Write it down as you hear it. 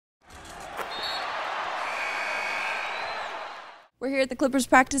We're here at the Clippers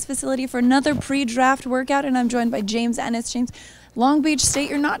practice facility for another pre-draft workout, and I'm joined by James Ennis. James, Long Beach State,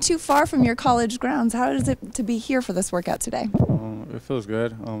 you're not too far from your college grounds. How is it to be here for this workout today? It feels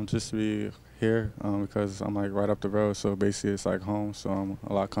good just to be here because I'm like right up the road, so basically it's like home, so I'm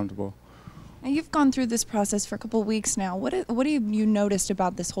a lot comfortable. Now, you've gone through this process for a couple of weeks now. What have you noticed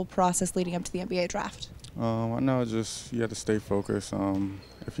about this whole process leading up to the NBA draft? I know just you have to stay focused.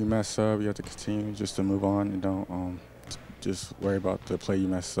 If you mess up, you have to continue just to move on and don't just worry about the play you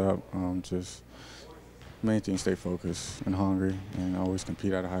messed up. Just main thing, stay focused and hungry and always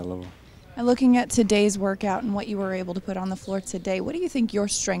compete at a high level. And looking at today's workout and what you were able to put on the floor today, what do you think your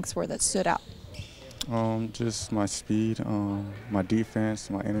strengths were that stood out? Just my speed, my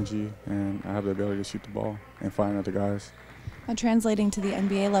defense, my energy, and I have the ability to shoot the ball and find other guys. Now, translating to the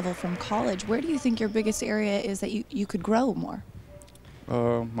NBA level from college, where do you think your biggest area is that you could grow more?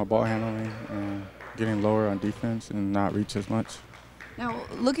 My ball handling and getting lower on defense and not reach as much. Now,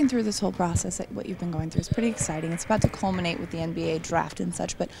 looking through this whole process, what you've been going through is pretty exciting. It's about to culminate with the NBA draft and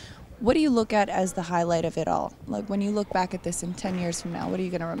such, but what do you look at as the highlight of it all? Like, when you look back at this in 10 years from now, what are you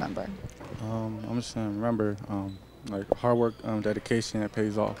going to remember? I'm just going to remember like hard work, dedication that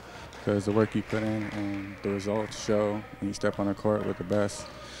pays off, because the work you put in and the results show when you step on the court with the best.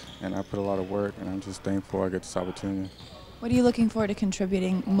 And I put a lot of work, and I'm just thankful I get this opportunity. What are you looking forward to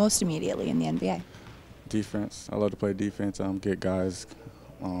contributing most immediately in the NBA? Defense. I love to play defense, get guys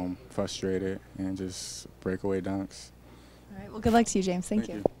frustrated, and just breakaway dunks. All right, well, good luck to you, James. Thank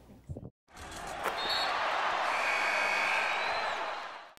you.